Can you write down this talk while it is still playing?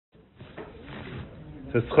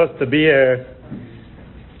It's a schus to be here.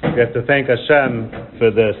 We have to thank Hashem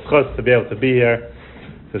for the schus to be able to be here.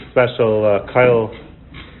 It's a special Kyle.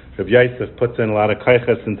 Rabbi Yosef puts in a lot of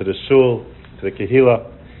kaiches into the shul, to the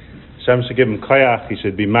kehila. Hashem should give him koyach. He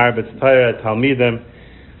should be marbetz Torah, talmidim.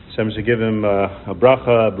 Hashem should give him a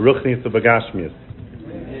bracha, beruchnis ubagashmias.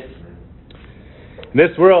 In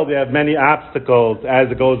this world, we have many obstacles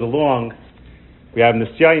as it goes along. We have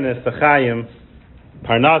nisyonis, achayim,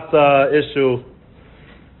 parnasa issue.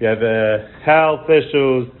 We have health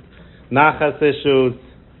issues, nachas issues.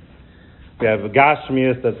 We have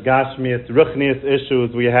gashmias, that's gashmias, ruchnias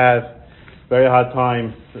issues. We have very hard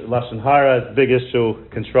time. Lashon hara is a big issue,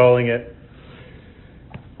 controlling it.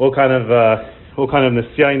 All kind of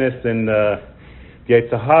nisyonis and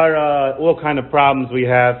Yetzer hara, all kind of problems we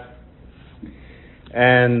have.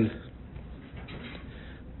 And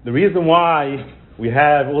the reason why we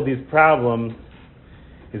have all these problems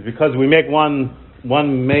is because we make one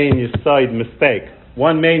main Yesod mistake.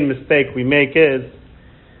 One main mistake we make is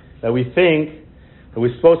that we think that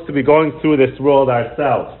we're supposed to be going through this world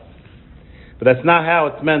ourselves. But that's not how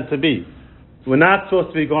it's meant to be. We're not supposed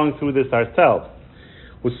to be going through this ourselves.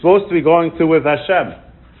 We're supposed to be going through with Hashem.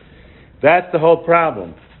 That's the whole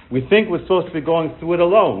problem. We think we're supposed to be going through it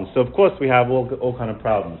alone. So of course we have all kind of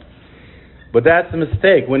problems. But that's a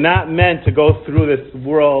mistake. We're not meant to go through this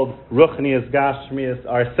world, ruchnias, gashmias,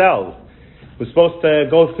 ourselves. We're supposed to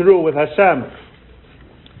go through with Hashem.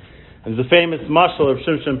 And the famous mashal of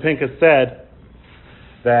Shimshon Pincus said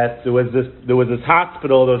that there was this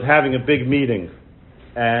hospital that was having a big meeting,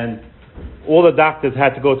 and all the doctors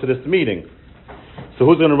had to go to this meeting. So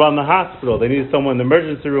who's going to run the hospital? They needed someone in the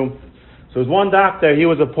emergency room. So there was one doctor, he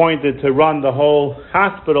was appointed to run the whole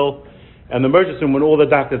hospital and the emergency room when all the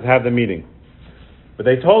doctors have the meeting. But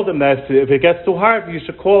they told him that if it gets too hard, you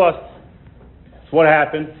should call us. So what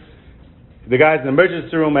happened? The guy's in the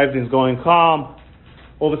emergency room, everything's going calm.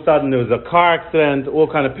 All of a sudden there was a car accident,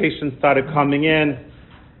 all kind of patients started coming in.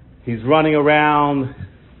 He's running around,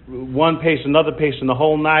 one patient, another patient the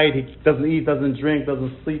whole night. He doesn't eat, doesn't drink,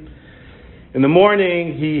 doesn't sleep. In the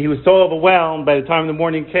morning, he was so overwhelmed, by the time the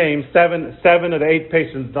morning came, seven of the 8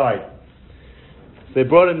 patients died. So they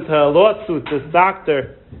brought him to a lawsuit, this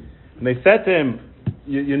doctor, and they said to him,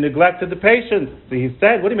 you neglected the patients. So he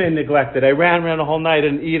said, what do you mean neglected? I ran around the whole night, I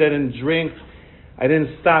didn't eat, I didn't drink, I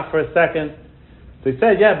didn't stop for a second. So he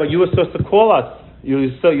said, yeah, but you were supposed to call us. You're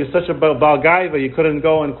such a balgaiva, you couldn't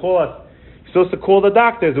go and call us. You're supposed to call the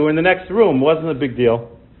doctors who were in the next room. It wasn't a big deal.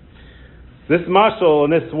 This mashal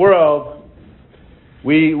in this world,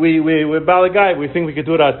 we're balagaiva, we think we could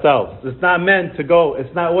do it ourselves. It's not meant to go, it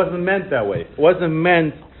wasn't meant that way. It wasn't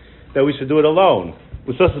meant that we should do it alone.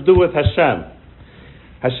 We're supposed to do it with Hashem.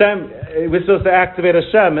 We're supposed to activate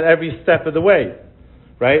Hashem at every step of the way,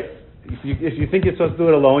 right? If you think you're supposed to do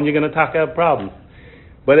it alone, you're going to talk out problems.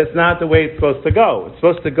 But it's not the way it's supposed to go.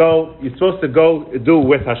 You're supposed to go do it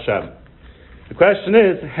with Hashem. The question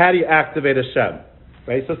is, how do you activate Hashem?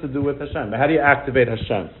 Right? You're supposed to do it with Hashem. But how do you activate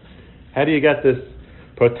Hashem? How do you get this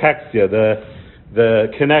protexia,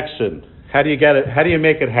 the connection? How do you get it? How do you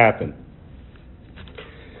make it happen?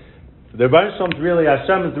 The Rebbeinu Shalom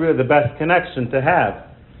Hashem is really the best connection to have.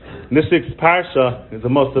 In this week's parsha is the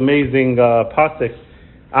most amazing pasuk.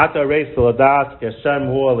 Ata reis l'adas ki Hashem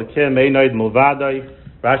hu alakim einoid mulvadai.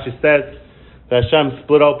 Rashi says that Hashem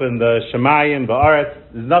split open the Shemayim, the Aretz.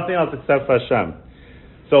 There's nothing else except for Hashem.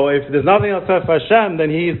 So if there's nothing else except for Hashem, then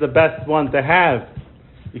He's the best one to have.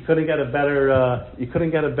 You couldn't get a better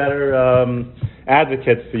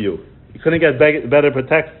advocate for you. You couldn't get better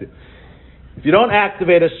protection. If you don't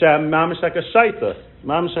activate Hashem, mamish like a shaita,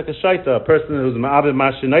 a person who's ma'abed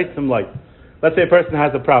mashinaitim like. Let's say a person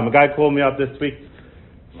has a problem. A guy called me up this week.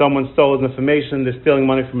 Someone stole his information. They're stealing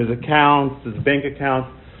money from his accounts, his bank accounts.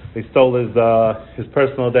 They stole his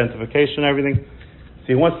personal identification, everything. So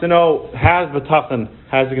he wants to know, how's Bitochon,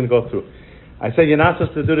 how's it going to go through? I said, you're not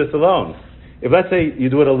supposed to do this alone. If let's say you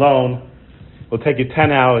do it alone, it'll take you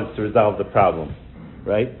 10 hours to resolve the problem,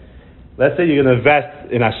 right? Let's say you're going to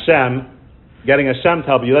invest in Hashem, getting Hashem to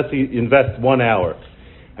help you. Let's say you invest 1 hour.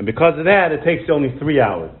 And because of that, it takes you only 3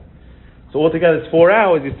 hours. So altogether it's 4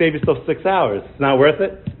 hours, you save yourself 6 hours. It's not worth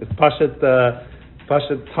it. It's Pashat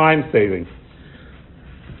time saving.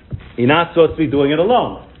 You're not supposed to be doing it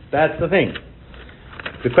alone. That's the thing.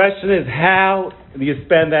 The question is, how do you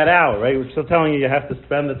spend that hour, right? We're still telling you have to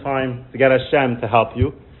spend the time to get Hashem to help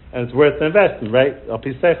you, and it's worth the investment, right?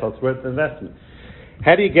 It's worth the investment.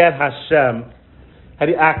 How do you get Hashem? How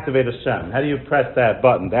do you activate Hashem? How do you press that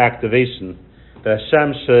button, the activation, that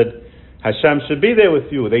Hashem should be there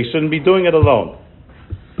with you. They shouldn't be doing it alone.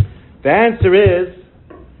 The answer is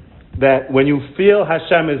that when you feel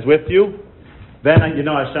Hashem is with you, then you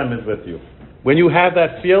know Hashem is with you. When you have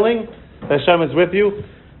that feeling that Hashem is with you,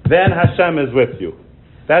 then Hashem is with you.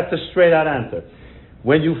 That's a straight out answer.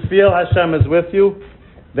 When you feel Hashem is with you,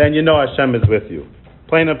 then you know Hashem is with you.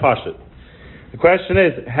 Plain and pashut. The question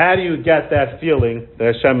is, how do you get that feeling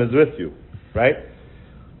that Hashem is with you? Right?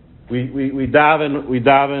 We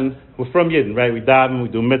daven, we're from Yidden, right? We daven, we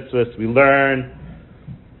do mitzvahs, we learn,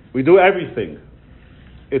 we do everything.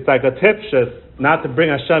 It's like a tipshus not to bring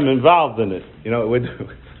Hashem involved in it. You know,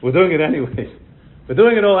 we're doing it anyway. We're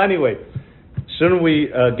doing it all anyway. Shouldn't we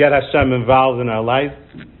get Hashem involved in our lives?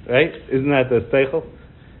 Right? Isn't that the seichel?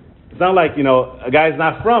 It's not like, a guy's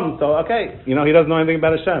not from, so okay, he doesn't know anything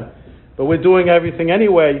about Hashem. But we're doing everything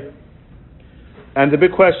anyway. And the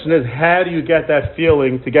big question is, how do you get that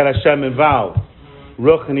feeling to get Hashem involved?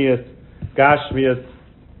 Ruchnius, Gashmius.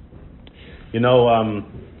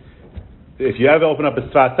 If you ever open up a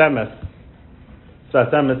Sfas Emes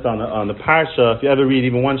on the Parsha, if you ever read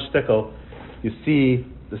even one shtickle, you see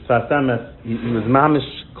the Sfas Emes, he was mamish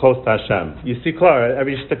close to Hashem. You see Clara,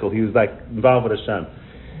 every shtickle, he was like involved with Hashem.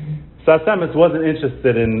 Sfas Emes wasn't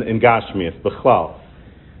interested in Gashmius, Bechlal.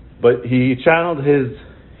 But he channeled his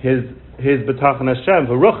Bitochon Hashem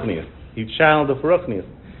for Ruchnius. He channeled it for Ruchnius.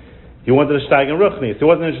 He wanted to steig in Ruchnius. He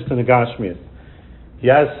wasn't interested in Gashmius. He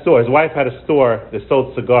had a store. His wife had a store that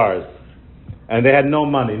sold cigars. And they had no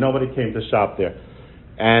money. Nobody came to shop there.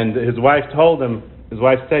 And his wife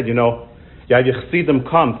said, you have your chassidim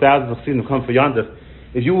come, thousands of chassidim come for Yontif.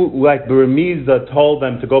 If you, like Beremiza, told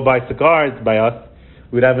them to go buy cigars by us,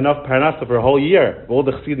 we'd have enough parnasa for a whole year. All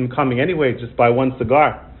the chassidim coming anyway, just buy one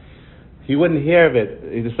cigar. He wouldn't hear of it.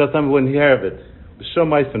 He just said something, wouldn't hear of it. The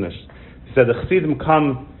Shomai finished. He said, the chassidim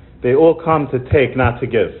come, they all come to take, not to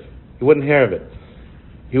give. He wouldn't hear of it.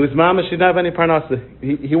 He was mamash, he didn't have any parnasa.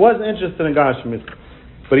 He wasn't interested in Gashmis.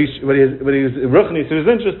 But he was Ruchnis, he was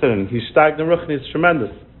interested in. He stagged in Ruchnis,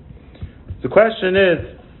 tremendous. The question is,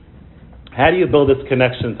 how do you build this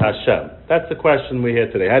connection to Hashem? That's the question we hear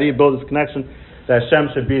today. How do you build this connection that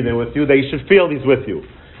Hashem should be there with you, that you should feel He's with you?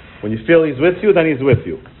 When you feel He's with you, then He's with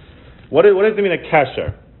you. What does it mean, a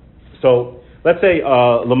kesher? So, let's say,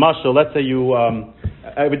 let's say you,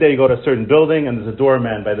 every day you go to a certain building and there's a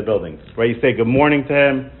doorman by the building, right? You say good morning to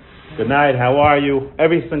him, good night, how are you,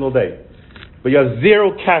 every single day. But you have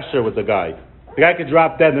zero kesher with the guy. The guy could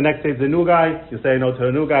drop dead, the next day it's a new guy, you say no to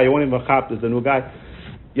the new guy, you won't even chop, there's a new guy.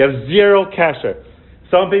 You have zero kesher.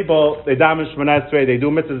 Some people, they daven Shmoneh Esrei, they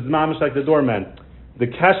do mitzvahs, mamish like the doorman. The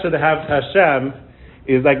kesher they have to Hashem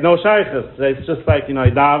is like no shaykhs. It's just like, I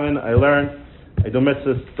daven, I learn, I do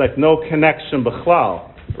mitzvahs, it's like no connection b'chlal,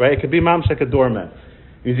 right? It could be mamish like a doorman.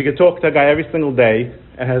 Because you can talk to a guy every single day,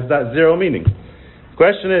 it has that zero meaning. The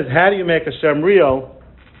question is, how do you make Hashem real?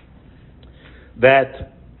 How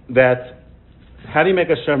do you make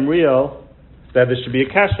Hashem real that there should be a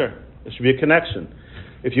kesher, there should be a connection?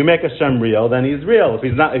 If you make Hashem real, then He's real.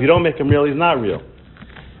 If you don't make Him real, He's not real.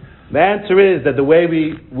 The answer is that the way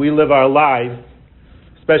we live our lives,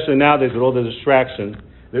 especially nowadays with all the distraction,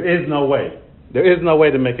 there is no way. There is no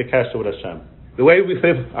way to make a kesher with Hashem. The way we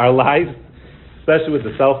live our lives, especially with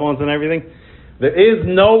the cell phones and everything, there is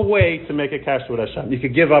no way to make a kesher with Hashem. You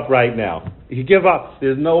could give up right now. You could give up.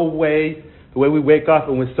 There's no way. The way we wake up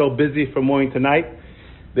and we're so busy from morning to night,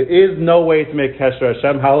 there is no way to make kesher with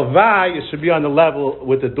Hashem. Halavai, it should be on the level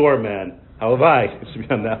with the doorman. Halavai, it should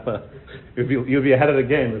be on that level. You'll be ahead of the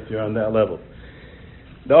game if you're on that level.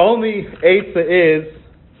 The only eitzah is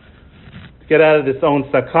to get out of this own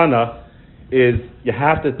sakana is you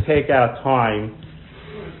have to take out time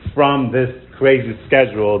from this crazy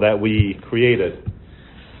schedule that we created.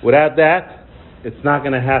 Without that, it's not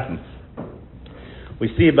going to happen. We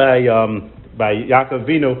see by Yaakov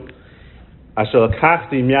Avinu, Asher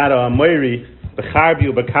lakachti miyado amoiri b'charbi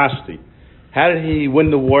ub'kashti. How did he win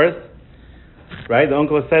the wars? Right? The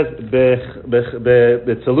uncle says,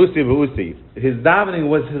 b'tzalusi v'usi. His davening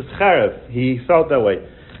was his charev. He felt that way.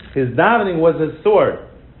 His davening was his sword,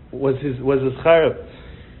 was his charev.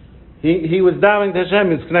 He was davening to Hashem,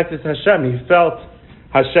 he was connected to Hashem. He felt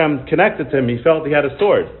Hashem connected to him. He felt he had a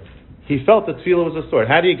sword. He felt that tefillah was a sword.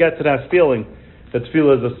 How do you get to that feeling that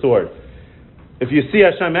tefillah is a sword? If you see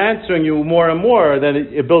Hashem answering you more and more, then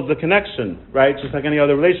it builds a connection, right? Just like any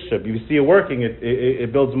other relationship. If you see it working,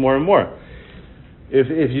 it builds more and more.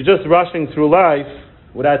 If you're just rushing through life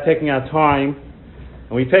without taking out time,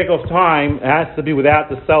 and we take off time, it has to be without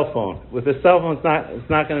the cell phone. With the cell phone, it's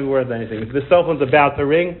not going to be worth anything. If the cell phone's about to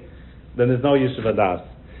ring, then there's no use of adas.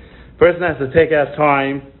 Person has to take out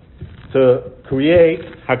time to create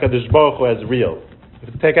HaKadosh Baruch Hu as real. You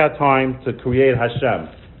have to take out time to create Hashem.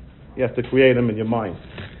 You have to create Him in your mind.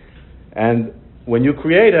 And when you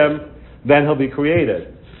create him, then he'll be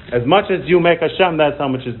created. As much as you make Hashem, that's how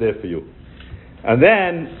much is there for you. And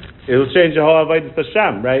then it'll change your whole avodas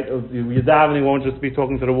Hashem, right? Your davening won't just be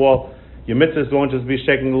talking to the wall. Your mitzvahs won't just be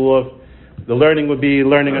shaking the lulav. The learning would be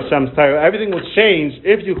learning Hashem's Torah. Everything will change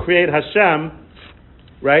if you create Hashem,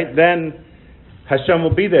 right? Then Hashem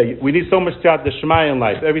will be there. We need so much siyat d'shmaya in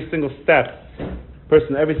life. Every single step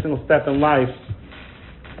in life,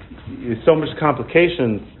 there's so much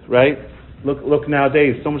complications, right? Look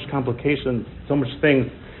nowadays, so much complications, so much things.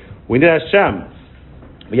 We need Hashem.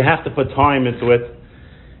 You have to put time into it,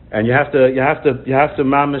 and you have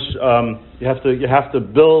to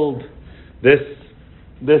build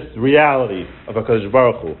this reality of HaKadosh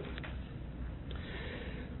Baruch Hu.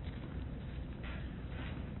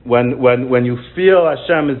 When you feel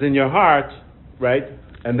Hashem is in your heart, right,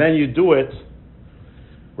 and then you do it,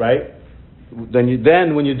 right,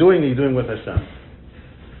 then when you're doing it, you're doing with Hashem.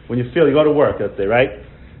 When you feel, you go to work, let's say, right?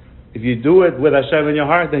 If you do it with Hashem in your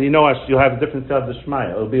heart, then you know you'll have a different siyat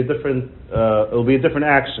d'shmaya. It'll be a different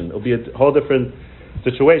action. It'll be a whole different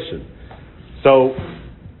situation. So,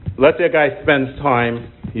 let's say a guy spends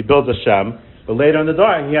time, he builds Hashem, but later in the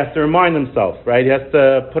day he has to remind himself, right? He has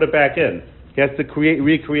to put it back in. He has to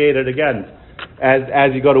recreate it again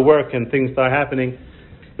as you go to work and things start happening.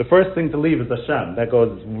 The first thing to leave is Hashem. That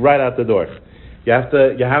goes right out the door. You have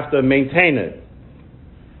to maintain it.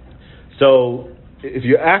 So if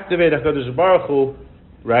you activate HaKadosh Baruch Hu,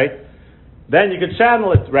 right, then you can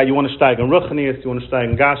channel it, right? You want to steig in Ruchnius, you want to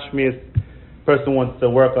steig in Gashmius. Person wants to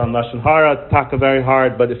work on Lashon Hara, taka very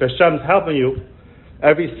hard, but if Hashem's helping you,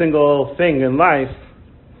 every single thing in life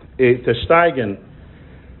to steig in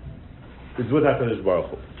is with HaKadosh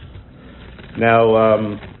Baruch Hu. Now,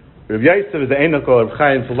 Rav Yosef is the Einoko of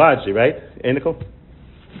Chaim Pelagi, right? Einoko?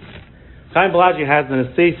 Chaim Pelagi has in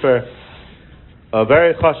a sefer, a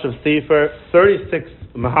very chashuv sefer, 36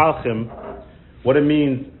 mahalchim, what it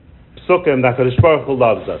means, psukim, that HaKadosh Baruch Hu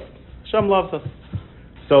loves us. Hashem loves us.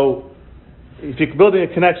 So, if you're building a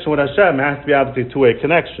connection with Hashem, it has to be obviously a two-way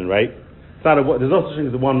connection, right? It's not there's no such thing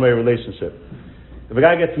as a one-way relationship. If a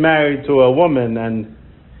guy gets married to a woman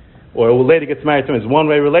or a lady gets married to him, it's a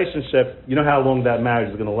one-way relationship, you know how long that marriage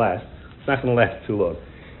is going to last. It's not going to last too long.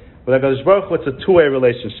 But HaKadosh Baruch Hu, it's a two-way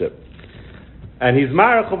relationship. And he's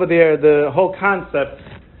marach over there, the whole concept,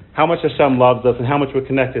 how much Hashem loves us and how much we're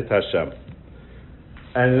connected to Hashem.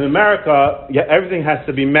 And in America, everything has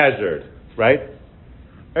to be measured, right?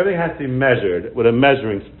 Everything has to be measured with a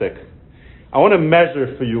measuring stick. I want to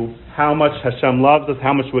measure for you how much Hashem loves us,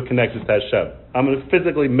 how much we're connected to Hashem. I'm going to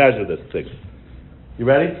physically measure this thing. You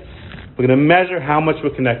ready? We're going to measure how much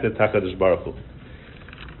we're connected to HaKadosh Baruch Hu.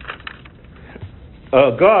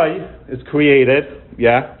 A guy is created,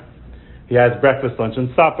 yeah? He has breakfast, lunch, and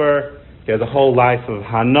supper. He has a whole life of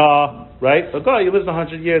Hana, right? A guy, he lives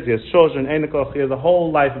 100 years, he has children, Einokoch, he has a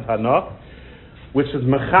whole life of Hana, which is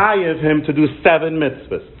mechayev him to do 7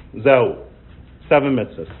 mitzvahs. Zeu. 7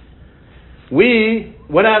 mitzvahs. We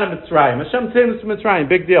went out of Mitzrayim. Hashem saved us from Mitzrayim.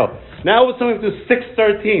 Big deal. Now we're going to do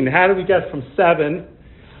 613. How do we get from 7?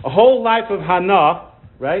 A whole life of Hana,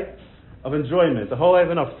 right? Of enjoyment. A whole life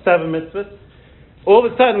of 7 mitzvahs. All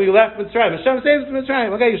of a sudden we left Mitzrayim. Hashem saved us from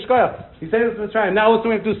Mitzrayim. Okay, Yishkoyach. He saved us from Mitzrayim. Now we're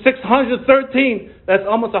going to do 613. That's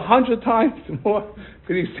almost 100 times more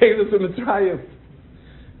because he saved us from Mitzrayim.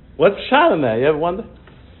 What's pshat in that? You ever wonder?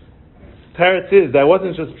 Teretz is, that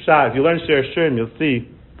wasn't just pshat. If you learn Shir Shirim, you'll see,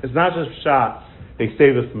 it's not just pshat, they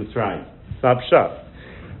saved us from Mitzrayim. It's not pshat.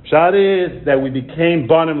 Pshat is that we became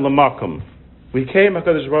banim lamakum. We came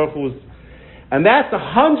HaKadosh Baruch Hu's, and that's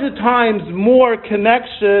 100 times more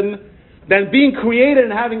connection than being created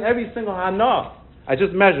and having every single hana. I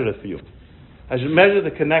just measured it for you. I should measure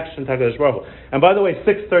the connection to HaKadosh Baruch Hu. And by the way,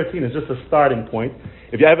 613 is just a starting point.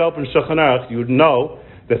 If you ever open Shulchan Aruch, you would know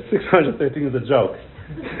that 613 is a joke.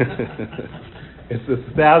 It's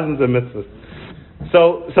thousands of mitzvahs.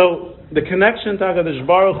 So the connection to HaKadosh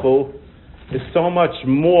Baruch Hu is so much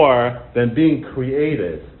more than being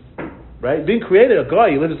created. Right? Being created, a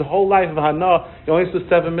guy, he lives a whole life of Hana, he only does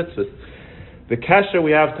 7 mitzvahs. The kesher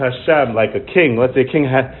we have to Hashem, like a king, let's say a king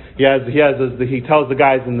he tells the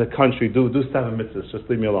guys in the country, do 7 mitzvahs, just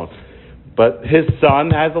leave me alone. But his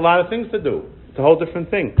son has a lot of things to do. It's a whole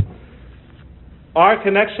different thing. Our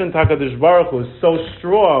connection to HaKadosh Baruch Hu is so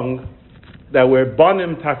strong that we're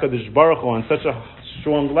banim to HaKadosh Baruch Hu on such a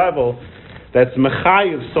strong level that's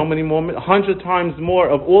mechayiv so many more, 100 times more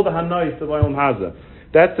of all the hanayis of Olam Hazeh.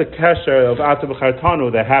 That's the kesher of Ata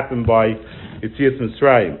B'Chartanu that happened by Yetzias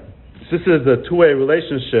Mitzrayim. This is a two-way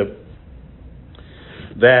relationship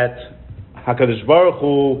that HaKadosh Baruch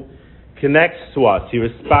Hu connects to us. He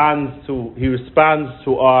responds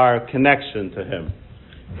to our connection to Him.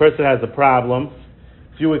 A person has a problem.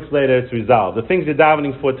 A few weeks later, it's resolved. The things you're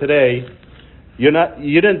davening for today, you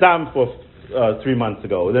didn't daven for 3 months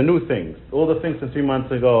ago. They're new things. All the things from 3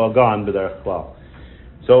 months ago are gone, b'derech klal.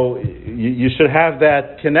 So you should have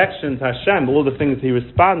that connection to Hashem. All the things He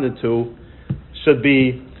responded to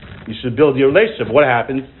you should build your relationship. What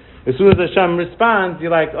happens? As soon as Hashem responds,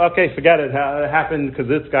 you're like, okay, forget it. It happened because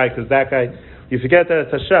this guy, because that guy. You forget that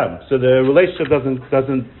it's Hashem. So the relationship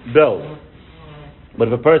doesn't build. But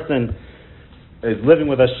if a person is living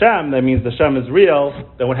with Hashem, that means Hashem is real.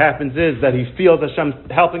 Then what happens is that he feels Hashem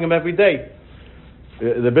helping him every day.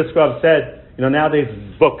 The Bishop said, nowadays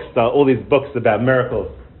books, all these books about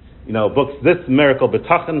miracles. Books, this miracle,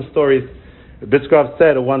 Bitochon stories. The Bishop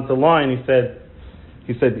said once a line, he said,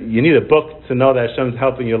 you need a book to know that Hashem is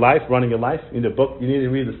helping your life, running your life. You need a book. You need to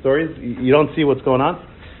read the stories. You don't see what's going on.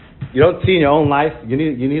 You don't see in your own life. You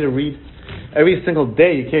need to read every single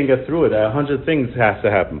day. You can't get through it. 100 things have to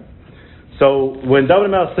happen. So when David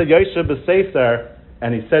Melech said Yosha b'Seiser,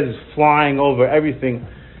 and he says he's flying over everything,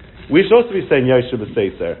 we're supposed to be saying Yosha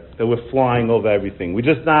b'Seiser, that we're flying over everything. We're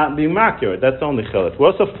just not being accurate. That's only chilek.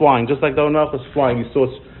 We're also flying, just like David Melech was flying. He saw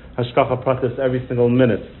Hashkacha Pratis every single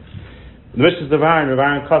minute. The Mishnah of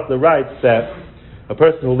Aaron Kotler writes that a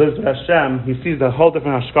person who lives with Hashem, he sees a whole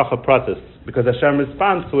different Hashkacha Pratis, because Hashem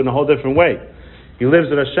responds to it in a whole different way. He lives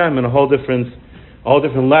with Hashem in a whole different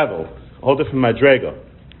level, a whole different madrega.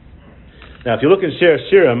 Now, if you look in Shir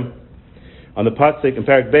Shirim, on the pasuk in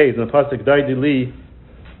Parak Beis, on the pasuk Daidi Li,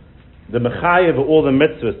 the mechayev of all the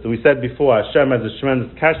mitzvahs that we said before, Hashem has a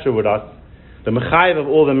tremendous kasher with us. The mechayev of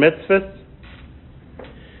all the mitzvahs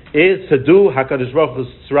is to do Hakadosh Baruch Hu's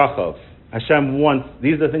tzrachov. Hashem wants.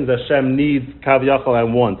 These are the things Hashem needs, kav yachol,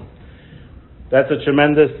 and wants. That's a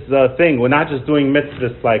tremendous thing. We're not just doing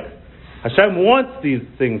mitzvahs like Hashem wants these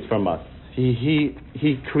things from us. He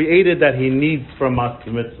created that He needs from us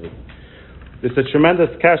the mitzvahs. It's a tremendous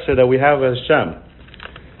kasher that we have with Hashem.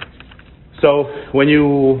 So when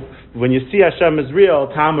you see Hashem is real,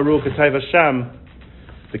 Tamaru K'Tayv Hashem,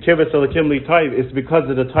 the Kibbutz Elokim Li Tayv, it's because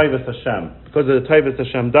of the Tayvus Hashem. Because of the Tayvus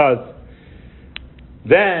Hashem does.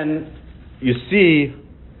 Then you see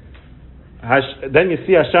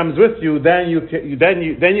Hashem is with you. Then you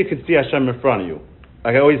can see Hashem in front of you.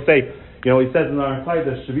 Like I always say, he says in our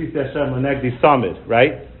Tayvus, Shavisi Hashem L'Negdi Samid,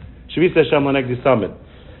 right? Shavisi Hashem L'Negdi Samid.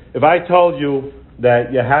 If I told you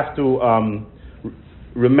that you have to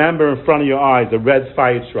remember in front of your eyes a red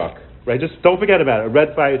fire truck, right? Just don't forget about it, a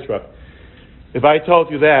red fire truck. If I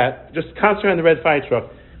told you that, just concentrate on the red fire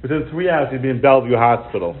truck. Within 3 hours, you'd be in Bellevue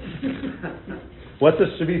Hospital. What's the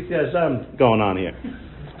Shavisi Hashem going on here?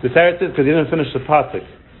 The Torah says, because he didn't finish the pasuk.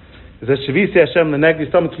 It says, Shavisi Hashem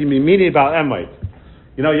l'negdi samid ki mimini ba'al emait.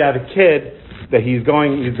 You have a kid that he's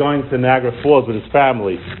going to Niagara Falls with his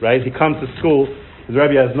family, right? He comes to school. His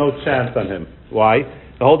Rebbe has no chance on him. Why?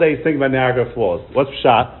 The whole day he's thinking about Niagara Falls. What's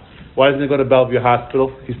shot? Why doesn't he go to Bellevue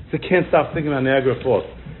Hospital? He can't stop thinking about Niagara Falls.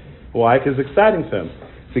 Why? Because it's exciting for him.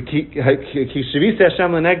 Because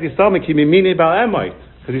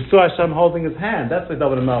he saw Hashem holding his hand. That's why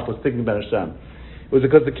David Melech was thinking about Hashem. It was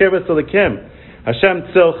because the kibbutz Elokim, Hashem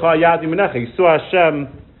tzilcha yad yimenecha. He saw Hashem.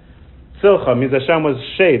 Tzilcha means Hashem was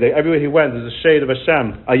shade. Everywhere he went, there's a shade of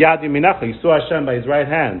Hashem. Yad yimenecha. He saw Hashem by his right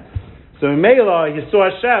hand. So in Mela, he saw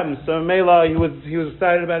Hashem. So in Mela, he was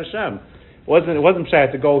excited about Hashem. It wasn't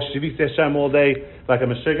pshat to go Shavisi Hashem all day like a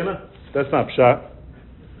Meshigana. That's not pshat.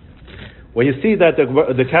 When you see that the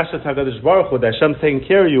Kashat HaKadosh Baruch Hu, that Hashem's taking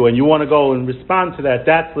care of you, and you want to go and respond to that,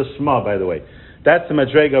 that's Lishma, by the way. That's the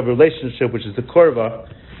madrega of relationship, which is the kurva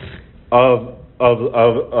of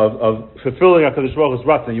fulfilling HaKadosh Baruch Hu's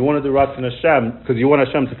ratzon. You want to do ratzon Hashem because you want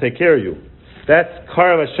Hashem to take care of you. That's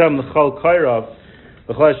Karav Hashem l'chol kairav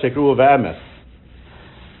l'chol shekru v'emes.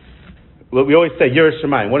 We always say Yiras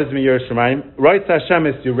Shamayim. What does it mean Yiras Shamayim? Right to Hashem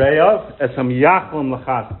is Yireyav, es ham yachlim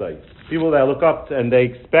l'chasdai. People that look up and they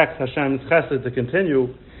expect Hashem's chesed to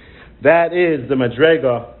continue, that is the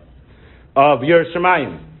madrega of Yiras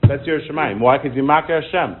Shamayim. That's Yiras Shamayim. Why? Because you makar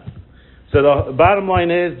Hashem. So the bottom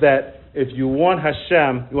line is that if you want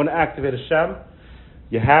Hashem, you want to activate Hashem,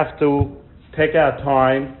 you have to take out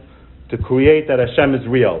time to create that Hashem is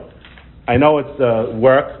real. I know it's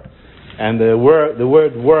work, and the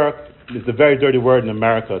word work is a very dirty word in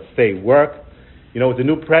America. It's say work. With the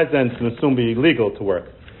new president, it's going to soon be illegal to work.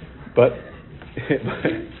 But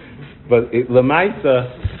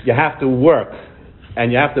Lamaisa, you have to work,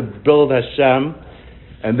 and you have to build Hashem,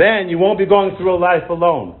 and then you won't be going through life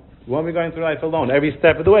alone. You won't be going through life alone. Every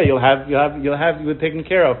step of the way, you're taken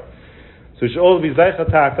care of. So you should always be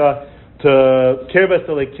zeichataka to Kirvas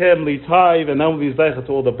Elikim Litaiv, and then we'll be Zeicha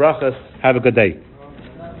to all the brachas. Have a good day.